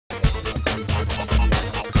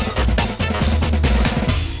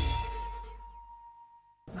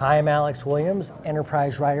Hi, I'm Alex Williams,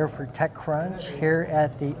 enterprise writer for TechCrunch, here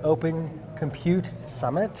at the Open Compute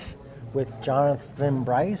Summit with Jonathan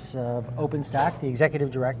Bryce of Openstack, the executive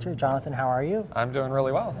director. Jonathan, how are you? I'm doing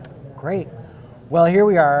really well. Great. Well, here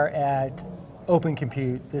we are at Open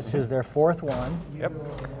Compute. This is their fourth one. Yep.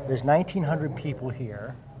 There's 1,900 people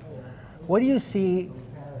here. What do you see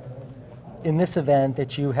in this event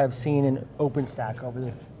that you have seen in Openstack over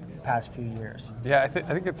the past few years? Yeah, I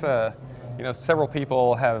think it's several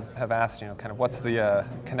people have asked, kind of what's the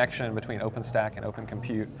connection between OpenStack and Open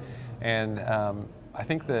Compute, and I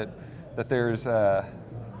think that there's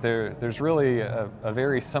really a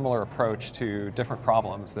very similar approach to different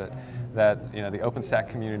problems that the OpenStack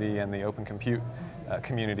community and the Open Compute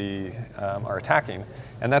community are attacking,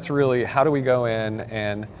 and that's really how do we go in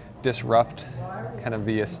and disrupt kind of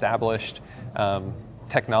the established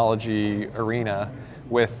technology arena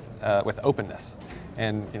with openness.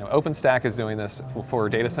 And OpenStack is doing this for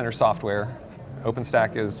data center software.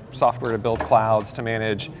 OpenStack is software to build clouds, to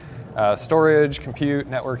manage storage, compute,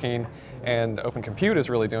 networking, and Open Compute is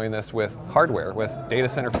really doing this with hardware, with data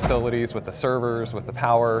center facilities, with the servers, with the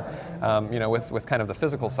power, with kind of the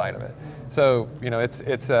physical side of it. So it's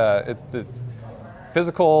the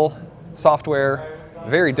physical software,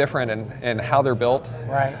 very different in how they're built,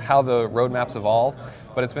 right, how the roadmaps evolve.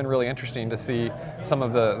 But it's been really interesting to see some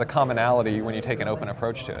of the commonality when you take an open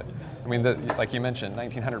approach to it. I mean, like you mentioned,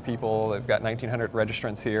 1,900 people, they've got 1,900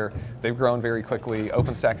 registrants here. They've grown very quickly.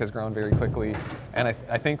 OpenStack has grown very quickly. And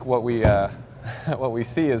I think what we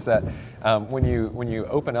see is that when you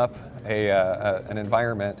open up an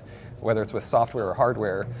environment, whether it's with software or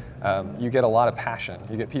hardware, you get a lot of passion.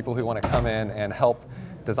 You get people who want to come in and help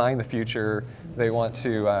design the future. They want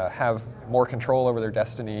to have more control over their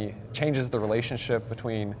destiny, changes the relationship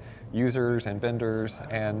between users and vendors,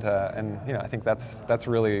 and I think that's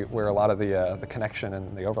really where a lot of the connection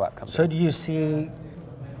and the overlap comes. So do you see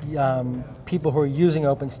people who are using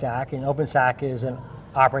OpenStack, and OpenStack is an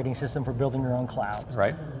operating system for building your own clouds,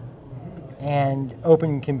 right? And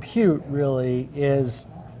Open Compute really is,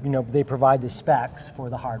 they provide the specs for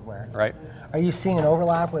the hardware, right? Are you seeing an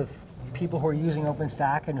overlap with people who are using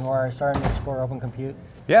OpenStack and who are starting to explore Open Compute?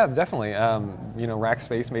 Yeah, definitely.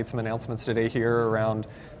 Rackspace made some announcements today here around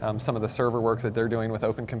some of the server work that they're doing with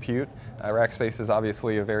Open Compute. Rackspace is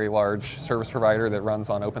obviously a very large service provider that runs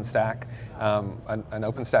on OpenStack. An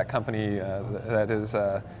OpenStack company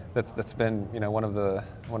that's been one of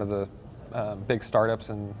the big startups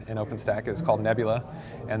in OpenStack is called Nebula,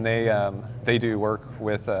 and they do work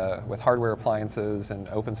with hardware appliances and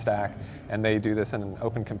OpenStack, and they do this in an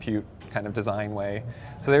Open Compute kind of design way.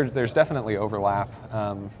 So there's definitely overlap.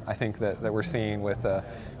 I think that we're seeing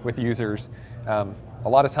with users. A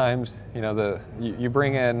lot of times, you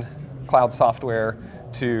bring in cloud software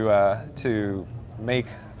to make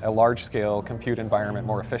a large-scale compute environment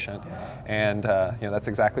more efficient, and that's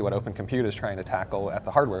exactly what Open Compute is trying to tackle at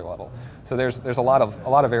the hardware level. So there's a lot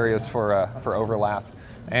of areas for overlap,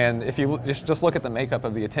 and if you just look at the makeup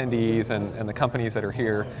of the attendees and the companies that are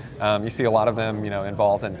here, you see a lot of them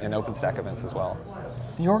involved in OpenStack events as well.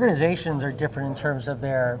 The organizations are different in terms of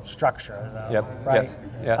their structure, though. Yep. Right? Yes.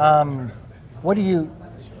 Yeah.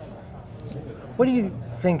 What do you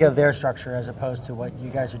think of their structure as opposed to what you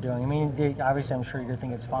guys are doing? I mean, obviously, I'm sure you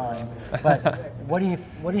think it's fine, but what do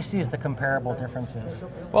you see as the comparable differences?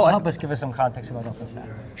 Well, help us give us some context about OpenStack.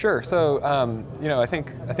 Sure. So, I think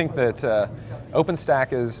that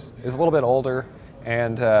OpenStack is a little bit older,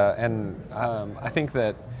 and I think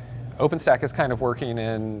that OpenStack is kind of working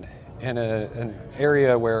in an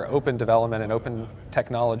area where open development and open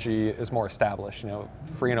technology is more established.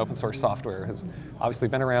 Free and open source software has obviously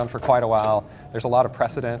been around for quite a while. There's a lot of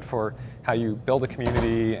precedent for how you build a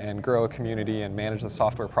community and grow a community and manage the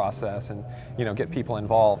software process and get people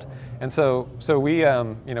involved. And so we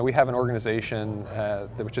have an organization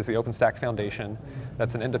which is the OpenStack Foundation.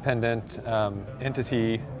 That's an independent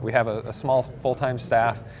entity. We have a small full-time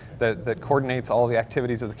staff that coordinates all the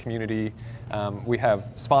activities of the community. We have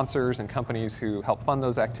sponsors and companies who help fund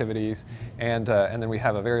those activities, and then we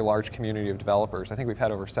have a very large community of developers. I think we've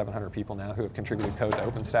had over 700 people now who have contributed code to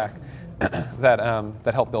OpenStack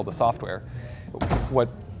that help build the software. What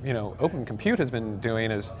Open Compute has been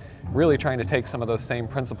doing is really trying to take some of those same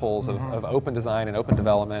principles of open design and open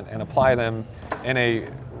development and apply them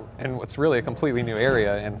in what's really a completely new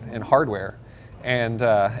area in hardware. And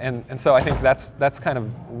so I think that's kind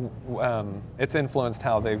of it's influenced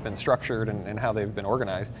how they've been structured and how they've been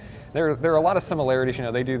organized. There are a lot of similarities.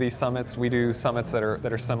 They do these summits. We do summits that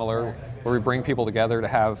are similar, where we bring people together to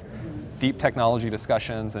have deep technology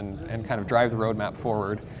discussions and kind of drive the roadmap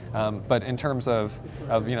forward. But in terms of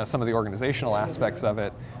some of the organizational aspects of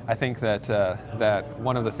it, I think that that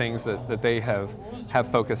one of the things that they have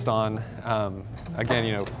focused on,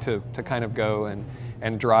 again, to kind of go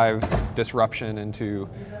and drive disruption into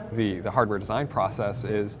the hardware design process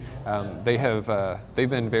is they've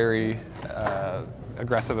been very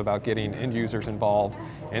aggressive about getting end users involved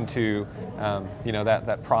into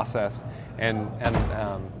that process and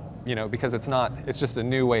because it's just a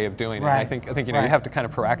new way of doing it. Right. I think you have to kind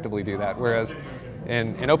of proactively do that. Whereas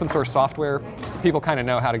in open source software, people kind of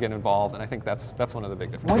know how to get involved, and I think that's one of the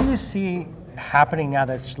big differences. What do you see happening now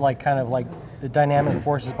that's kind of like the dynamic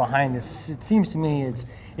forces behind this? It seems to me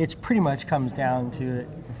it's pretty much comes down to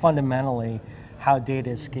fundamentally how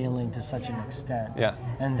data is scaling to such an extent. Yeah.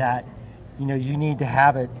 And that you need to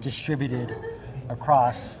have it distributed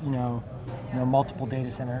across multiple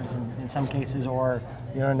data centers in some cases, or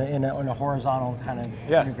in a horizontal kind of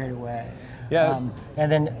integrated way. Yeah.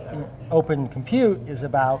 And then open compute is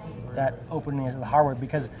about that opening of the hardware,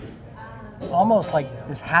 because almost like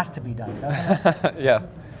this has to be done, doesn't it? Yeah.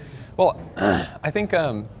 Well, I think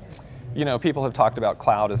people have talked about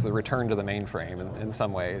cloud as the return to the mainframe in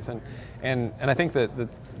some ways, and I think that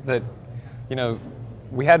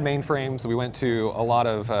we had mainframes. We went to a lot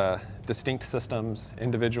of distinct systems,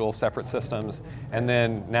 individual separate systems, and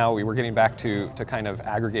then now we were getting back to kind of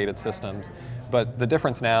aggregated systems. But the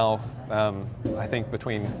difference now, I think,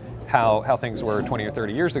 between how things were 20 or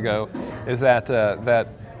 30 years ago is that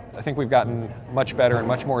I think we've gotten much better and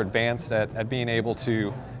much more advanced at being able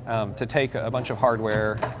to take a bunch of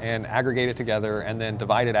hardware and aggregate it together and then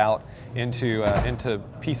divide it out into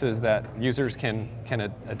pieces that users can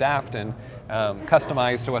adapt and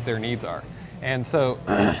customize to what their needs are. And so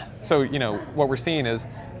what we're seeing is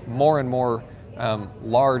more and more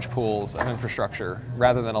large pools of infrastructure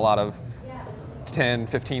rather than a lot of 10,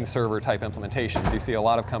 15 server type implementations. You see a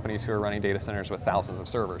lot of companies who are running data centers with thousands of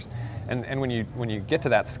servers. And when you get to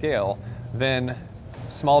that scale, then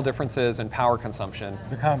small differences in power consumption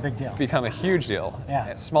become a big deal. Become a huge deal.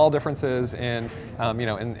 Yeah. Small differences in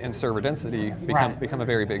in server density become a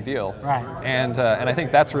very big deal. Right. And I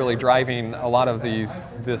think that's really driving a lot of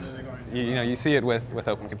this. You see it with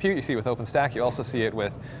Open Compute, you see it with OpenStack, you also see it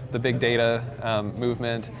with the big data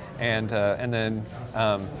movement, and then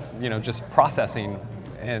just processing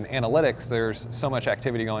and analytics. There's so much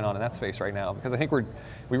activity going on in that space right now, because I think we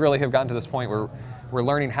really have gotten to this point where we're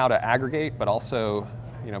learning how to aggregate, but also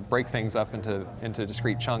break things up into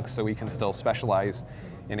discrete chunks so we can still specialize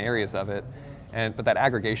in areas of it. But that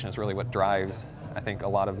aggregation is really what drives, I think, a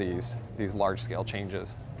lot of these large scale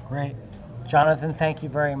changes. Great. Jonathan, thank you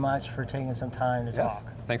very much for taking some time to talk.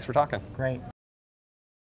 Thanks for talking. Great.